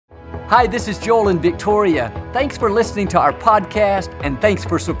Hi, this is Joel and Victoria. Thanks for listening to our podcast, and thanks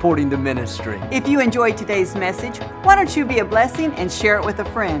for supporting the ministry. If you enjoyed today's message, why don't you be a blessing and share it with a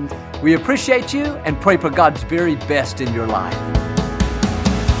friend? We appreciate you and pray for God's very best in your life.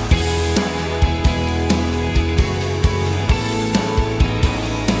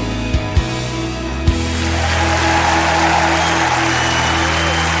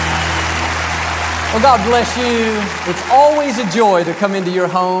 Well, God bless you. It's always a joy to come into your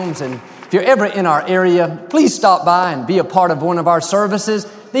homes, and if you're ever in our area, please stop by and be a part of one of our services.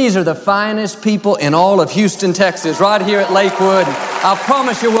 These are the finest people in all of Houston, Texas, right here at Lakewood. And I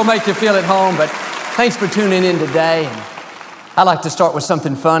promise you we'll make you feel at home, but thanks for tuning in today. And I'd like to start with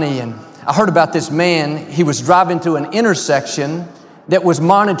something funny. And I heard about this man. He was driving through an intersection that was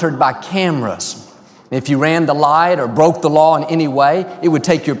monitored by cameras. If you ran the light or broke the law in any way, it would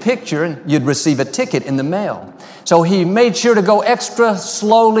take your picture and you'd receive a ticket in the mail. So he made sure to go extra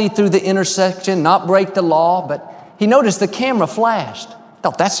slowly through the intersection, not break the law, but he noticed the camera flashed.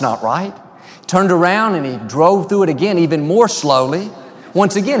 Thought, that's not right. Turned around and he drove through it again, even more slowly.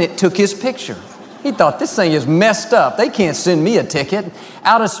 Once again, it took his picture. He thought, this thing is messed up. They can't send me a ticket.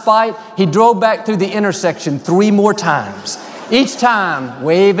 Out of spite, he drove back through the intersection 3 more times. Each time,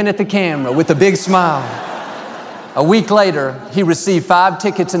 waving at the camera with a big smile. A week later, he received 5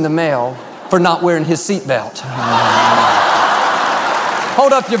 tickets in the mail for not wearing his seatbelt.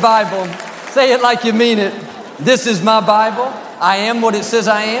 Hold up your Bible. Say it like you mean it. This is my Bible. I am what it says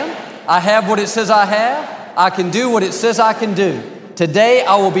I am. I have what it says I have. I can do what it says I can do. Today,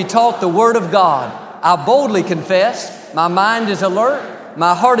 I will be taught the Word of God. I boldly confess. My mind is alert.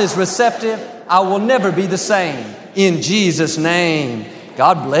 My heart is receptive. I will never be the same. In Jesus' name,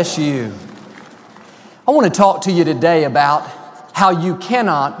 God bless you. I want to talk to you today about how you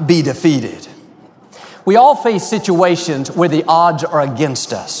cannot be defeated. We all face situations where the odds are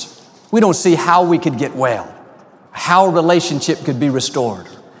against us. We don't see how we could get well, how a relationship could be restored,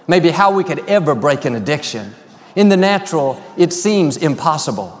 maybe how we could ever break an addiction. In the natural, it seems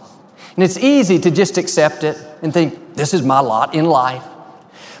impossible. And it's easy to just accept it and think, this is my lot in life.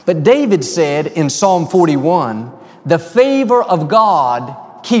 But David said in Psalm 41, the favor of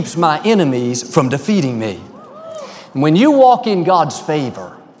God keeps my enemies from defeating me. When you walk in God's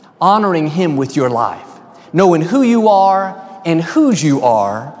favor, honoring Him with your life, knowing who you are and whose you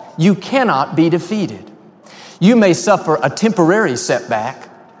are, you cannot be defeated. You may suffer a temporary setback,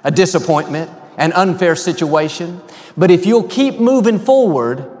 a disappointment, an unfair situation, but if you'll keep moving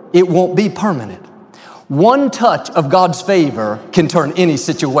forward, it won't be permanent. One touch of God's favor can turn any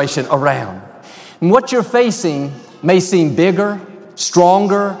situation around. And what you're facing may seem bigger,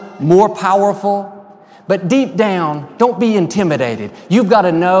 stronger, more powerful, but deep down, don't be intimidated. You've got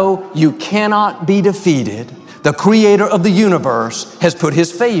to know you cannot be defeated. The Creator of the universe has put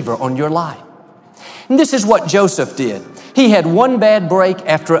His favor on your life. And this is what Joseph did. He had one bad break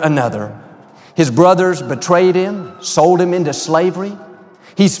after another. His brothers betrayed him, sold him into slavery.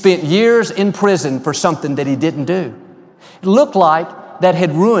 He spent years in prison for something that he didn't do. It looked like that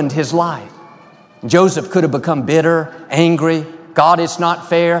had ruined his life. Joseph could have become bitter, angry. God, it's not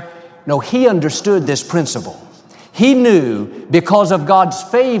fair. No, he understood this principle. He knew because of God's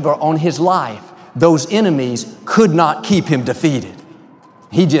favor on his life, those enemies could not keep him defeated.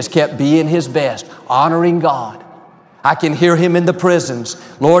 He just kept being his best, honoring God. I can hear him in the prisons.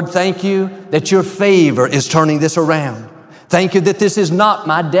 Lord, thank you that your favor is turning this around. Thank you that this is not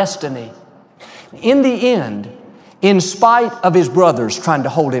my destiny. In the end, in spite of his brothers trying to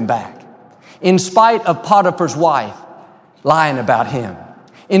hold him back, in spite of Potiphar's wife lying about him,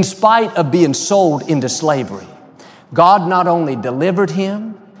 in spite of being sold into slavery, God not only delivered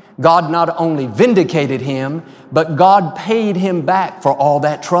him, God not only vindicated him, but God paid him back for all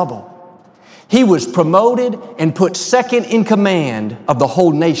that trouble. He was promoted and put second in command of the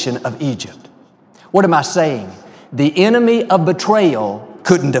whole nation of Egypt. What am I saying? The enemy of betrayal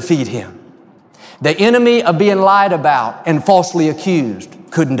couldn't defeat him. The enemy of being lied about and falsely accused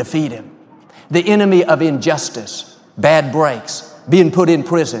couldn't defeat him. The enemy of injustice, bad breaks, being put in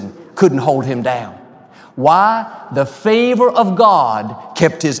prison couldn't hold him down. Why? The favor of God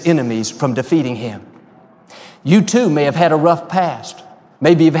kept his enemies from defeating him. You too may have had a rough past.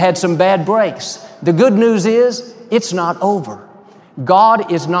 Maybe you've had some bad breaks. The good news is it's not over. God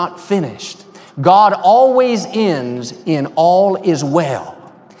is not finished. God always ends in all is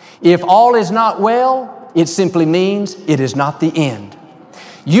well. If all is not well, it simply means it is not the end.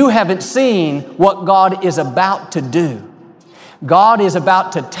 You haven't seen what God is about to do. God is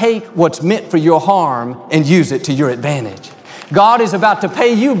about to take what's meant for your harm and use it to your advantage. God is about to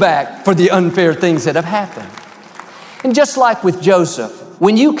pay you back for the unfair things that have happened. And just like with Joseph,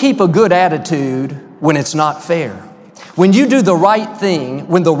 When you keep a good attitude when it's not fair, when you do the right thing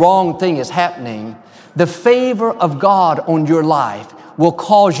when the wrong thing is happening, the favor of God on your life will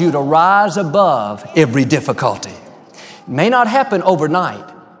cause you to rise above every difficulty. It may not happen overnight,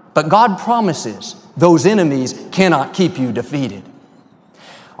 but God promises those enemies cannot keep you defeated.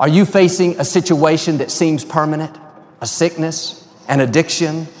 Are you facing a situation that seems permanent? A sickness, an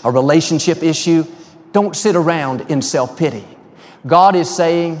addiction, a relationship issue? Don't sit around in self-pity. God is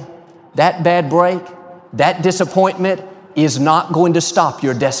saying that bad break, that disappointment is not going to stop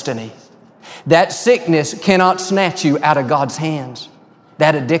your destiny. That sickness cannot snatch you out of God's hands.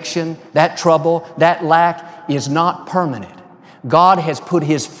 That addiction, that trouble, that lack is not permanent. God has put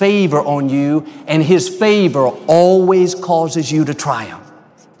His favor on you, and His favor always causes you to triumph.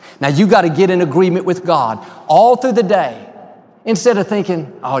 Now you got to get in agreement with God all through the day. Instead of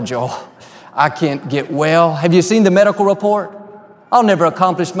thinking, oh, Joel, I can't get well. Have you seen the medical report? I'll never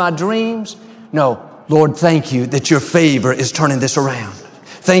accomplish my dreams. No, Lord, thank you that your favor is turning this around.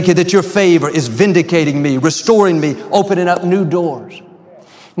 Thank you that your favor is vindicating me, restoring me, opening up new doors.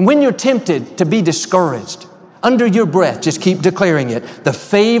 And when you're tempted to be discouraged, under your breath, just keep declaring it. The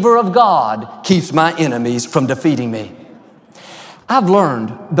favor of God keeps my enemies from defeating me. I've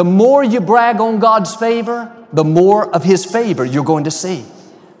learned the more you brag on God's favor, the more of His favor you're going to see.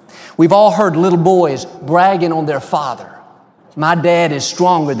 We've all heard little boys bragging on their father. My dad is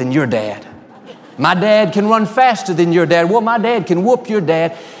stronger than your dad. My dad can run faster than your dad. Well, my dad can whoop your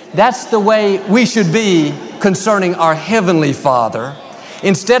dad. That's the way we should be concerning our Heavenly Father.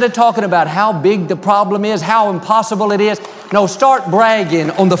 Instead of talking about how big the problem is, how impossible it is, no, start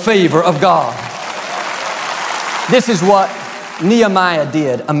bragging on the favor of God. This is what Nehemiah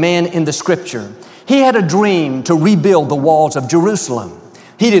did, a man in the Scripture. He had a dream to rebuild the walls of Jerusalem.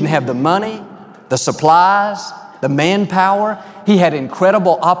 He didn't have the money, the supplies, the manpower. He had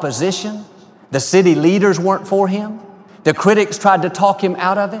incredible opposition. The city leaders weren't for him. The critics tried to talk him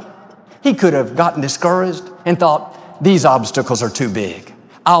out of it. He could have gotten discouraged and thought, these obstacles are too big.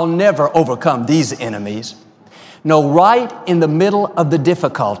 I'll never overcome these enemies. No, right in the middle of the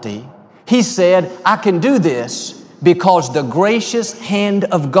difficulty, he said, I can do this because the gracious hand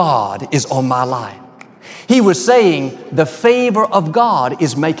of God is on my life. He was saying the favor of God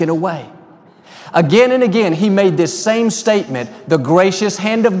is making a way. Again and again, he made this same statement, the gracious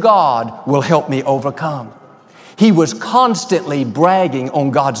hand of God will help me overcome. He was constantly bragging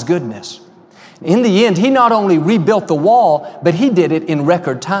on God's goodness. In the end, he not only rebuilt the wall, but he did it in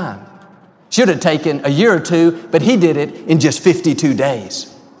record time. Should have taken a year or two, but he did it in just 52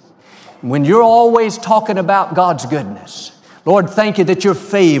 days. When you're always talking about God's goodness, Lord, thank you that your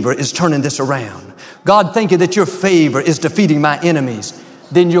favor is turning this around. God, thank you that your favor is defeating my enemies.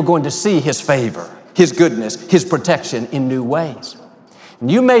 Then you're going to see His favor, His goodness, His protection in new ways. And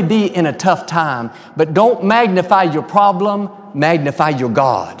you may be in a tough time, but don't magnify your problem, magnify your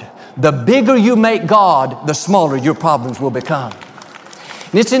God. The bigger you make God, the smaller your problems will become.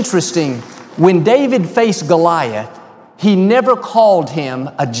 And it's interesting, when David faced Goliath, he never called him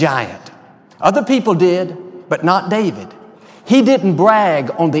a giant. Other people did, but not David. He didn't brag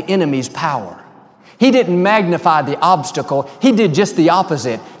on the enemy's power. He didn't magnify the obstacle. He did just the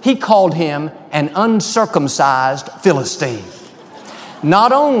opposite. He called him an uncircumcised Philistine.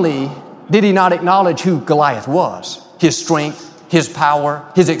 Not only did he not acknowledge who Goliath was, his strength, his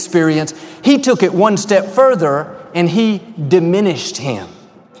power, his experience, he took it one step further and he diminished him.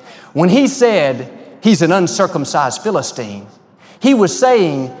 When he said he's an uncircumcised Philistine, he was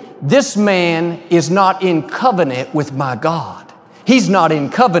saying this man is not in covenant with my God. He's not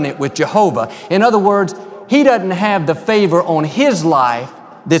in covenant with Jehovah. In other words, he doesn't have the favor on his life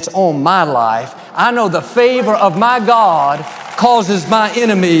that's on my life. I know the favor of my God causes my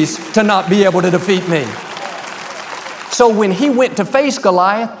enemies to not be able to defeat me. So when he went to face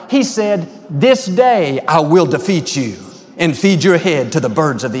Goliath, he said, this day I will defeat you and feed your head to the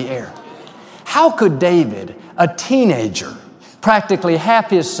birds of the air. How could David, a teenager, practically half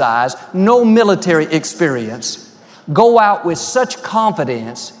his size, no military experience, go out with such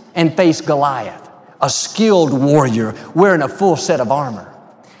confidence and face Goliath, a skilled warrior wearing a full set of armor?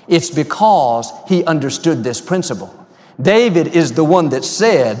 It's because he understood this principle. David is the one that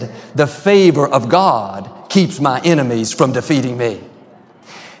said, the favor of God keeps my enemies from defeating me.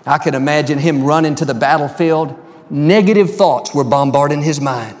 I can imagine him running to the battlefield. Negative thoughts were bombarding his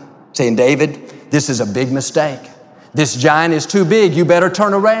mind, saying, David, this is a big mistake. This giant is too big. You better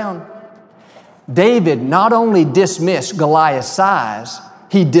turn around. David not only dismissed Goliath's size,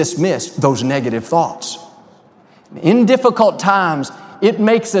 he dismissed those negative thoughts. In difficult times, it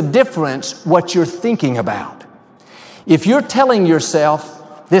makes a difference what you're thinking about. If you're telling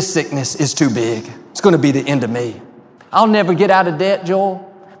yourself, this sickness is too big, it's going to be the end of me. I'll never get out of debt, Joel.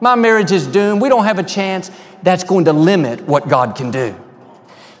 My marriage is doomed. We don't have a chance. That's going to limit what God can do.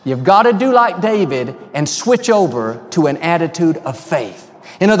 You've got to do like David and switch over to an attitude of faith.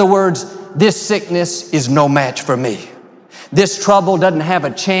 In other words, this sickness is no match for me. This trouble doesn't have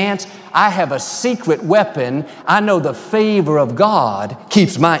a chance. I have a secret weapon. I know the favor of God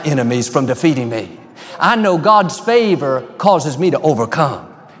keeps my enemies from defeating me. I know God's favor causes me to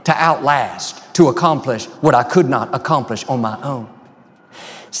overcome, to outlast, to accomplish what I could not accomplish on my own.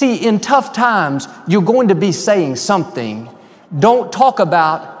 See, in tough times, you're going to be saying something. Don't talk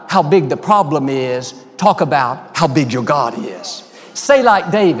about how big the problem is. Talk about how big your God is. Say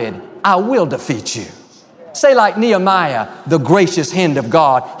like David, I will defeat you. Say like Nehemiah, the gracious hand of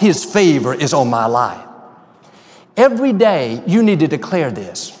God, His favor is on my life. Every day you need to declare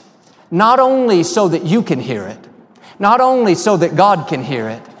this, not only so that you can hear it, not only so that God can hear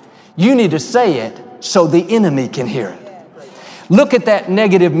it, you need to say it so the enemy can hear it. Look at that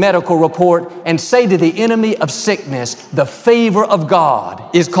negative medical report and say to the enemy of sickness, the favor of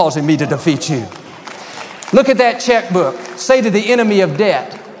God is causing me to defeat you. Look at that checkbook. Say to the enemy of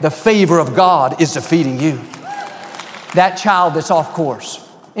debt, the favor of God is defeating you. That child that's off course,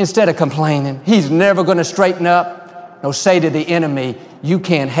 instead of complaining, he's never going to straighten up. No, say to the enemy, you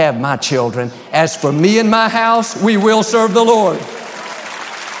can't have my children. As for me and my house, we will serve the Lord.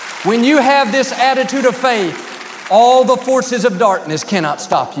 When you have this attitude of faith, all the forces of darkness cannot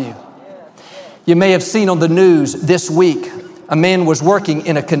stop you. You may have seen on the news this week, a man was working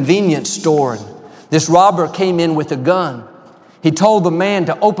in a convenience store. This robber came in with a gun. He told the man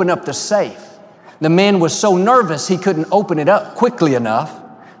to open up the safe. The man was so nervous he couldn't open it up quickly enough.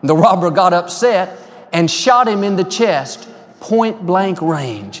 The robber got upset and shot him in the chest, point blank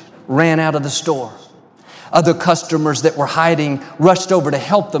range, ran out of the store. Other customers that were hiding rushed over to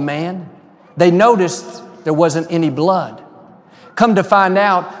help the man. They noticed there wasn't any blood. Come to find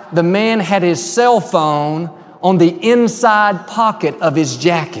out, the man had his cell phone on the inside pocket of his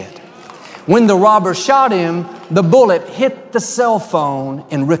jacket. When the robber shot him, the bullet hit the cell phone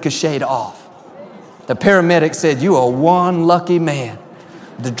and ricocheted off. The paramedic said, you are one lucky man.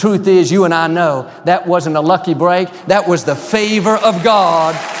 The truth is, you and I know that wasn't a lucky break. That was the favor of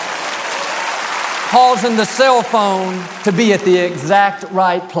God causing the cell phone to be at the exact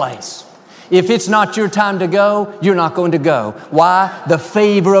right place. If it's not your time to go, you're not going to go. Why? The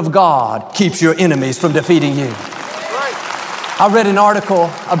favor of God keeps your enemies from defeating you. I read an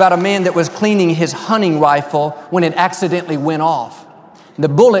article about a man that was cleaning his hunting rifle when it accidentally went off. The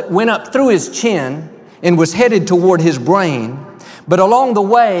bullet went up through his chin and was headed toward his brain. But along the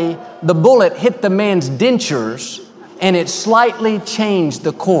way, the bullet hit the man's dentures and it slightly changed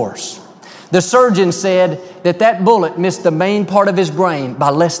the course. The surgeon said that bullet missed the main part of his brain by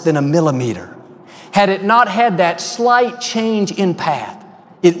less than a millimeter. Had it not had that slight change in path,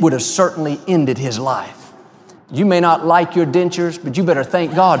 it would have certainly ended his life. You may not like your dentures, but you better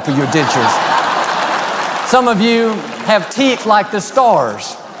thank God for your dentures. Some of you have teeth like the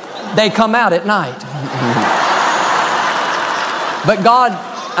stars. They come out at night. But God,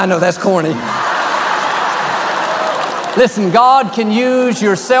 I know that's corny. Listen, God can use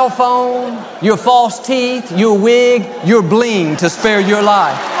your cell phone, your false teeth, your wig, your bling to spare your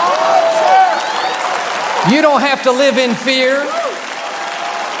life. You don't have to live in fear.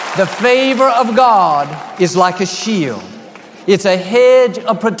 The favor of God is like a shield. It's a hedge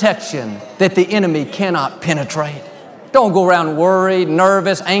of protection that the enemy cannot penetrate. Don't go around worried,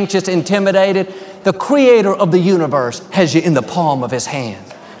 nervous, anxious, intimidated. The Creator of the universe has you in the palm of His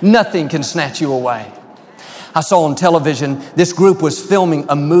hand. Nothing can snatch you away. I saw on television, this group was filming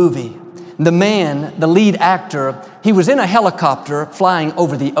a movie. The man, the lead actor, he was in a helicopter flying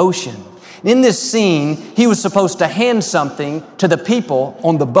over the ocean. In this scene, he was supposed to hand something to the people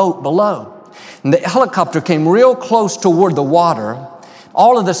on the boat below. And the helicopter came real close toward the water.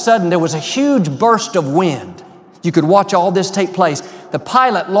 All of a sudden, there was a huge burst of wind. You could watch all this take place. The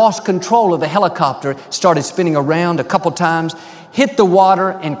pilot lost control of the helicopter, started spinning around a couple times, hit the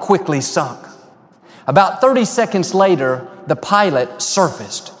water, and quickly sunk. About 30 seconds later, the pilot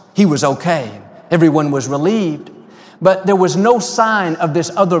surfaced. He was okay. Everyone was relieved. But there was no sign of this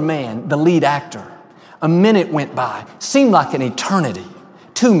other man, the lead actor. A minute went by, seemed like an eternity.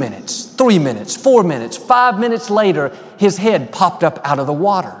 2 minutes, 3 minutes, 4 minutes, 5 minutes later, his head popped up out of the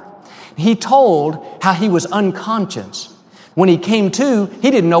water. He told how he was unconscious. When he came to,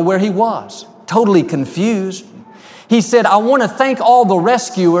 he didn't know where he was, totally confused. He said, I want to thank all the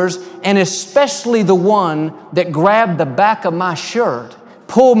rescuers and especially the one that grabbed the back of my shirt,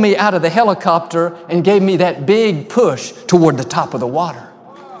 pulled me out of the helicopter and gave me that big push toward the top of the water.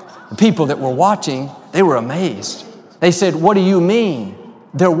 The people that were watching, they were amazed. They said, "What do you mean?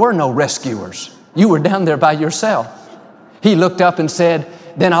 There were no rescuers. You were down there by yourself." He looked up and said,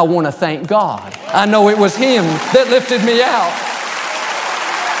 "Then I want to thank God. I know it was Him that lifted me out."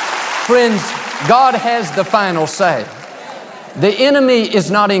 Friends, God has the final say. The enemy is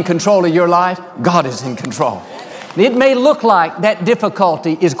not in control of your life. God is in control. It may look like that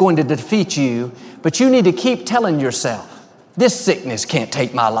difficulty is going to defeat you, but you need to keep telling yourself, this sickness can't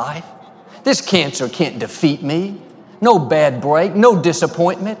take my life. This cancer can't defeat me. No bad break, no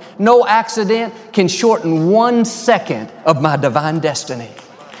disappointment, no accident can shorten 1 second of my divine destiny.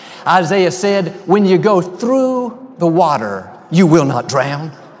 Isaiah said, when you go through the water, you will not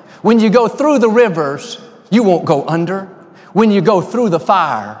drown. When you go through the rivers, you won't go under. When you go through the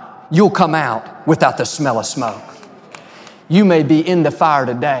fire, you'll come out without the smell of smoke. You may be in the fire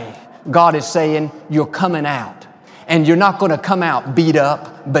today. God is saying you're coming out. And you're not going to come out beat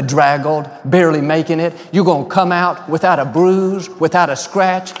up, bedraggled, barely making it. You're going to come out without a bruise, without a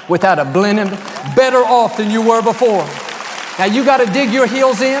scratch, without a blemish, better off than you were before. Now you got to dig your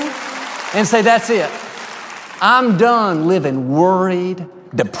heels in and say, that's it. I'm done living worried,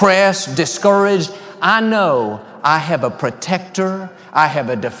 depressed, discouraged. I know I have a protector, I have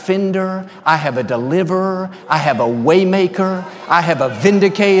a defender, I have a deliverer, I have a waymaker, I have a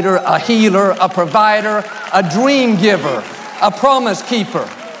vindicator, a healer, a provider, a dream giver, a promise keeper.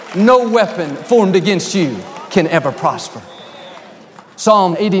 No weapon formed against you can ever prosper.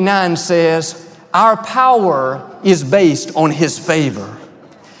 Psalm 89 says, our power is based on His favor.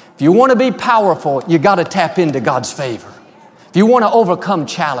 If you want to be powerful, you got to tap into God's favor. If you want to overcome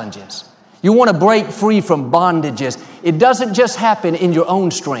challenges, you want to break free from bondages, it doesn't just happen in your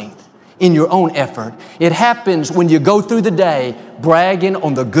own strength, in your own effort. It happens when you go through the day bragging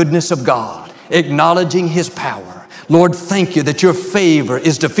on the goodness of God, acknowledging His power. Lord, thank you that your favor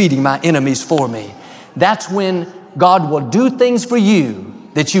is defeating my enemies for me. That's when God will do things for you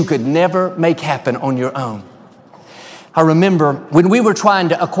that you could never make happen on your own. I remember when we were trying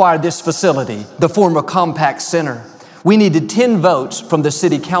to acquire this facility, the former Compact Center, we needed 10 votes from the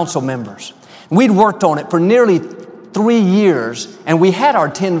city council members. We'd worked on it for nearly 3 years, and we had our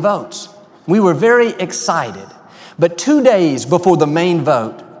 10 votes. We were very excited. But 2 days before the main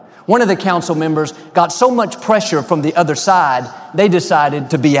vote, one of the council members got so much pressure from the other side, they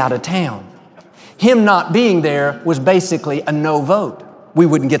decided to be out of town. Him not being there was basically a no vote. We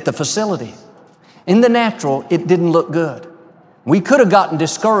wouldn't get the facility. In the natural, it didn't look good. We could have gotten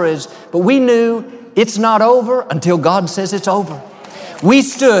discouraged, but we knew it's not over until God says it's over. We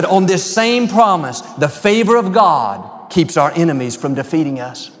stood on this same promise. The favor of God keeps our enemies from defeating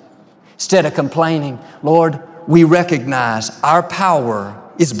us. Instead of complaining, Lord, we recognize our power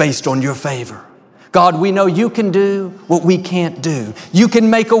is based on your favor. God, we know you can do what we can't do. You can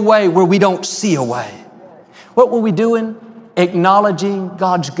make a way where we don't see a way. What were we doing? Acknowledging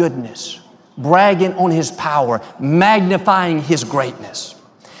God's goodness, bragging on His power, magnifying His greatness.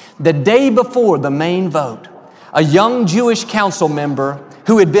 The day before the main vote, a young Jewish council member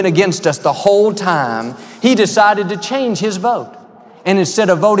who had been against us the whole time, he decided to change his vote. And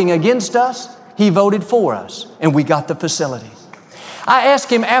instead of voting against us, he voted for us, and we got the facility. I asked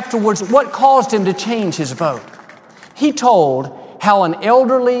him afterwards what caused him to change his vote. He told how an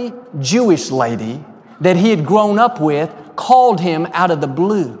elderly Jewish lady that he had grown up with called him out of the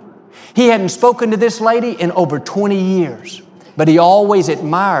blue. He hadn't spoken to this lady in over 20 years. But he always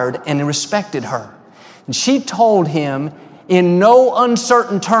admired and respected her. And she told him, in no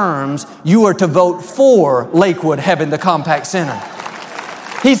uncertain terms, you are to vote for Lakewood having the Compact Center.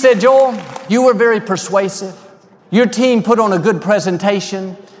 He said, Joel, you were very persuasive. Your team put on a good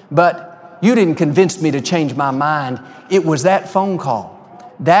presentation, but you didn't convince me to change my mind. It was that phone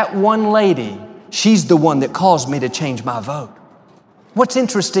call. That one lady, she's the one that caused me to change my vote. What's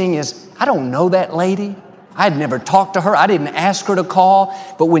interesting is I don't know that lady. I had never talked to her. I didn't ask her to call.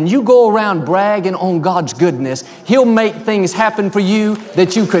 But when you go around bragging on God's goodness, He'll make things happen for you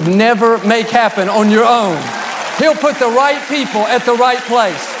that you could never make happen on your own. He'll put the right people at the right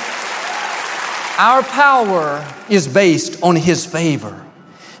place. Our power is based on His favor.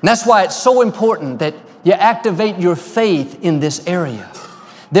 And that's why it's so important that you activate your faith in this area.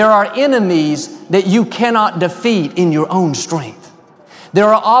 There are enemies that you cannot defeat in your own strength. There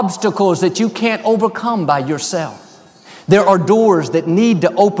are obstacles that you can't overcome by yourself. There are doors that need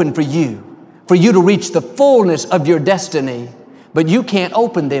to open for you to reach the fullness of your destiny, but you can't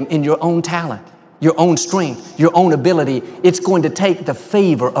open them in your own talent, your own strength, your own ability. It's going to take the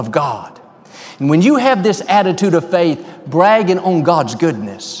favor of God. And when you have this attitude of faith, bragging on God's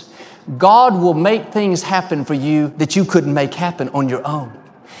goodness, God will make things happen for you that you couldn't make happen on your own.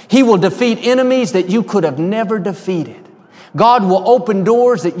 He will defeat enemies that you could have never defeated. God will open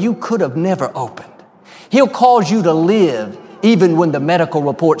doors that you could have never opened. He'll cause you to live even when the medical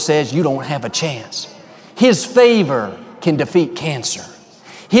report says you don't have a chance. His favor can defeat cancer.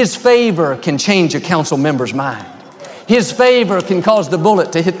 His favor can change a council member's mind. His favor can cause the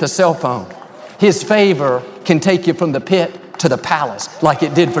bullet to hit the cell phone. His favor can take you from the pit to the palace like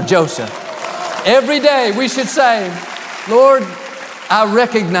it did for Joseph. Every day we should say, Lord, I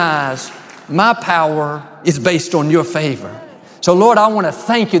recognize my power is based on your favor. So Lord, I want to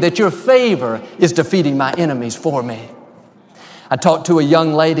thank you that your favor is defeating my enemies for me. I talked to a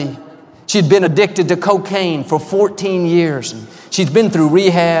young lady. She'd been addicted to cocaine for 14 years. And she's been through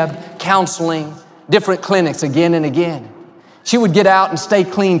rehab, counseling, different clinics again and again. She would get out and stay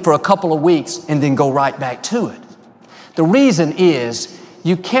clean for a couple of weeks and then go right back to it. The reason is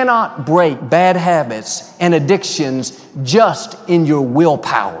you cannot break bad habits and addictions just in your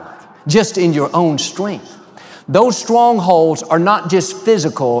willpower, just in your own strength. Those strongholds are not just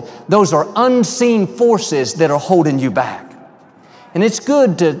physical, those are unseen forces that are holding you back. And it's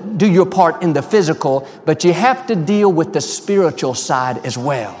good to do your part in the physical, but you have to deal with the spiritual side as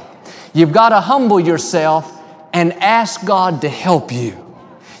well. You've got to humble yourself and ask God to help you.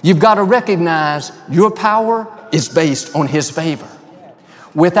 You've got to recognize your power is based on His favor.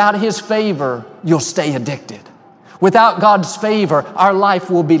 Without His favor, you'll stay addicted. Without God's favor, our life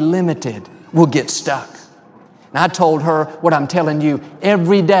will be limited. We'll get stuck. And I told her what I'm telling you,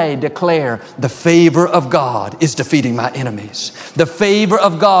 every day declare the favor of God is defeating my enemies. The favor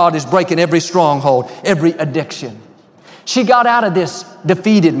of God is breaking every stronghold, every addiction. She got out of this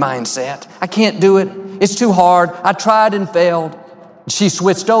defeated mindset. I can't do it. It's too hard. I tried and failed. She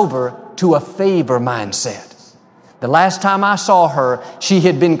switched over to a favor mindset. The last time I saw her, she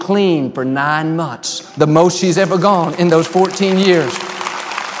had been clean for 9 months, the most she's ever gone in those 14 years.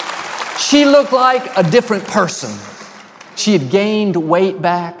 She looked like a different person. She had gained weight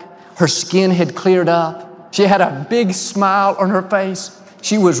back. Her skin had cleared up. She had a big smile on her face.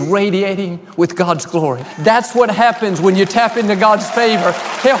 She was radiating with God's glory. That's what happens when you tap into God's favor.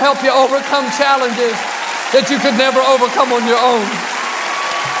 He'll help you overcome challenges that you could never overcome on your own.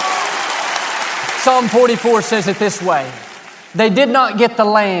 Psalm 44 says it this way: they did not get the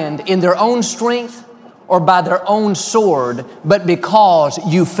land in their own strength or by their own sword, but because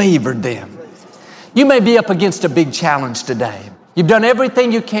you favored them. You may be up against a big challenge today. You've done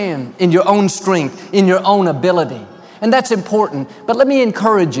everything you can in your own strength, in your own ability. And that's important. But let me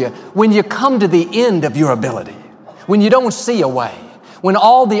encourage you, when you come to the end of your ability, when you don't see a way, when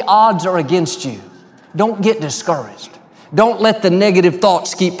all the odds are against you, don't get discouraged. Don't let the negative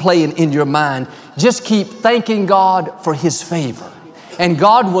thoughts keep playing in your mind. Just keep thanking God for His favor. And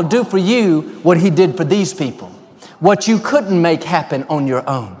God will do for you what He did for these people. What you couldn't make happen on your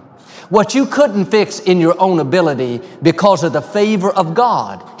own. What you couldn't fix in your own ability, because of the favor of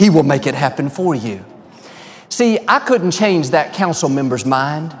God, He will make it happen for you. See, I couldn't change that council member's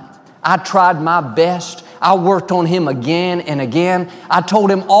mind. I tried my best. I worked on him again and again. I told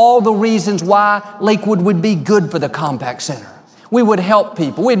him all the reasons why Lakewood would be good for the Compact Center. We would help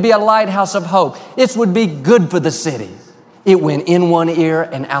people. We'd be a lighthouse of hope. This would be good for the city. It went in one ear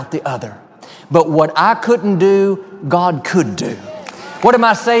and out the other. But what I couldn't do, God could do. What am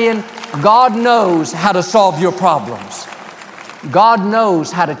I saying? God knows how to solve your problems. God knows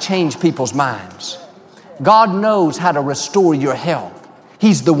how to change people's minds. God knows how to restore your health.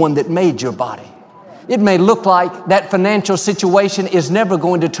 He's the one that made your body. It may look like that financial situation is never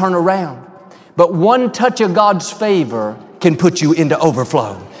going to turn around, but one touch of God's favor can put you into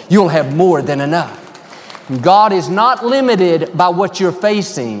overflow. You'll have more than enough. God is not limited by what you're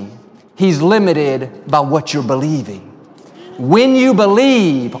facing. He's limited by what you're believing. When you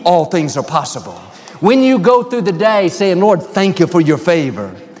believe, all things are possible. When you go through the day saying, Lord, thank you for your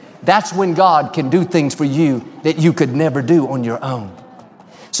favor, that's when God can do things for you that you could never do on your own.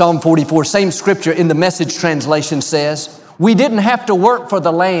 Psalm 44, same scripture in the Message translation says, we didn't have to work for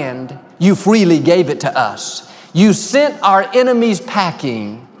the land. You freely gave it to us. You sent our enemies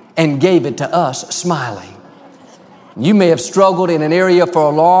packing and gave it to us smiling. You may have struggled in an area for a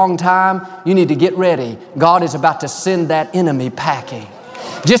long time. You need to get ready. God is about to send that enemy packing.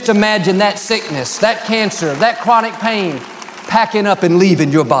 Just imagine that sickness, that cancer, that chronic pain packing up and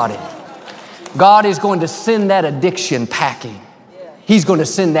leaving your body. God is going to send that addiction packing. He's going to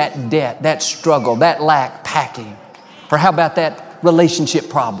send that debt, that struggle, that lack packing. Or how about that relationship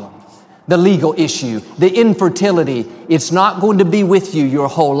problem, the legal issue, the infertility? It's not going to be with you your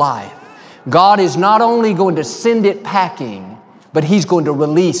whole life. God is not only going to send it packing, but He's going to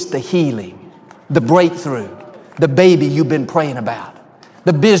release the healing, the breakthrough, the baby you've been praying about,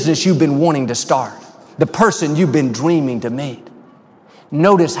 the business you've been wanting to start, the person you've been dreaming to meet.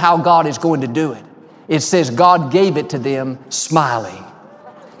 Notice how God is going to do it. It says God gave it to them smiling.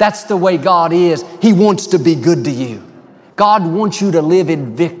 That's the way God is. He wants to be good to you. God wants you to live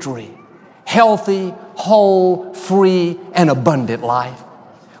in victory, healthy, whole, free, and abundant life.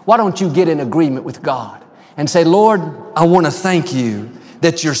 Why don't you get in agreement with God and say, Lord, I want to thank you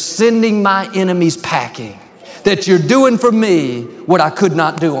that you're sending my enemies packing, that you're doing for me what I could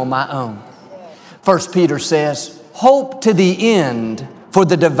not do on my own. 1 Peter says, hope to the end for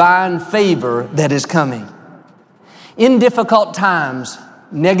the divine favor that is coming. In difficult times,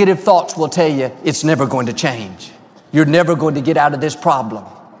 negative thoughts will tell you it's never going to change. You're never going to get out of this problem.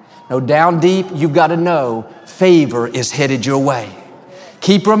 No, down deep, you've got to know favor is headed your way.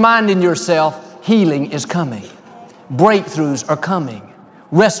 Keep reminding yourself healing is coming. Breakthroughs are coming.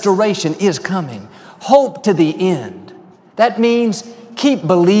 Restoration is coming. Hope to the end. That means keep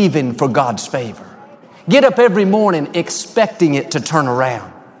believing for God's favor. Get up every morning expecting it to turn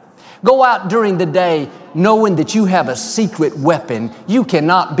around. Go out during the day knowing that you have a secret weapon. You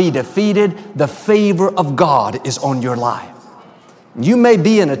cannot be defeated. The favor of God is on your life. You may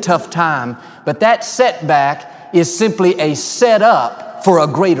be in a tough time, but that setback is simply a setup for a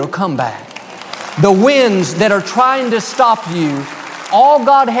greater comeback. The winds that are trying to stop you, all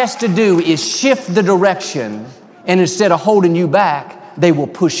God has to do is shift the direction, and instead of holding you back, they will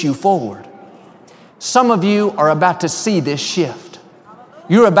push you forward. Some of you are about to see this shift.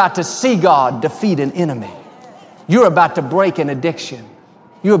 You're about to see God defeat an enemy. You're about to break an addiction.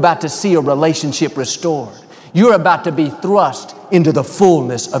 You're about to see a relationship restored. You're about to be thrust into the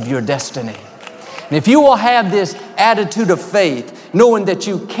fullness of your destiny. And if you will have this attitude of faith, knowing that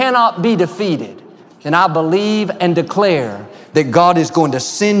you cannot be defeated, then I believe and declare that God is going to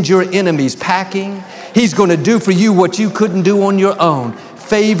send your enemies packing. He's going to do for you what you couldn't do on your own.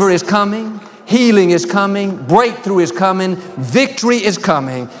 Favor is coming. Healing is coming. Breakthrough is coming. Victory is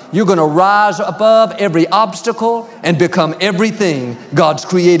coming. You're going to rise above every obstacle and become everything God's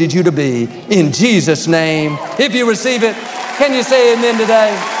created you to be. In Jesus' name. If you receive it, can you say amen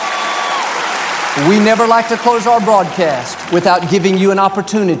today? We never like to close our broadcast without giving you an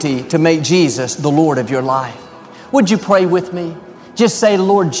opportunity to make Jesus the Lord of your life. Would you pray with me? Just say,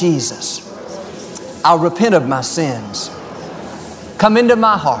 Lord Jesus, I repent of my sins. Come into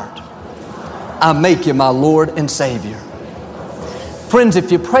my heart. I make you my Lord and Savior. Friends,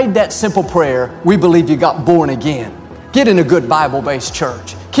 if you prayed that simple prayer, we believe you got born again. Get in a good Bible-based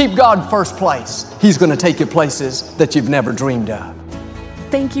church. Keep God first place. He's going to take you places that you've never dreamed of.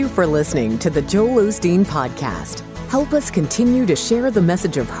 Thank you for listening to the Joel Osteen Podcast. Help us continue to share the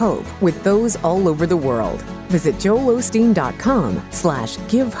message of hope with those all over the world. Visit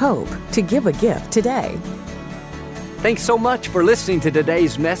joelosteen.com/give hope to give a gift today. Thanks so much for listening to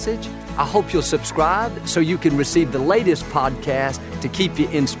today's message. I hope you'll subscribe so you can receive the latest podcast to keep you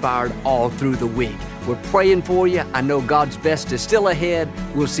inspired all through the week. We're praying for you. I know God's best is still ahead.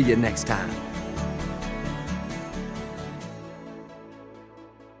 We'll see you next time.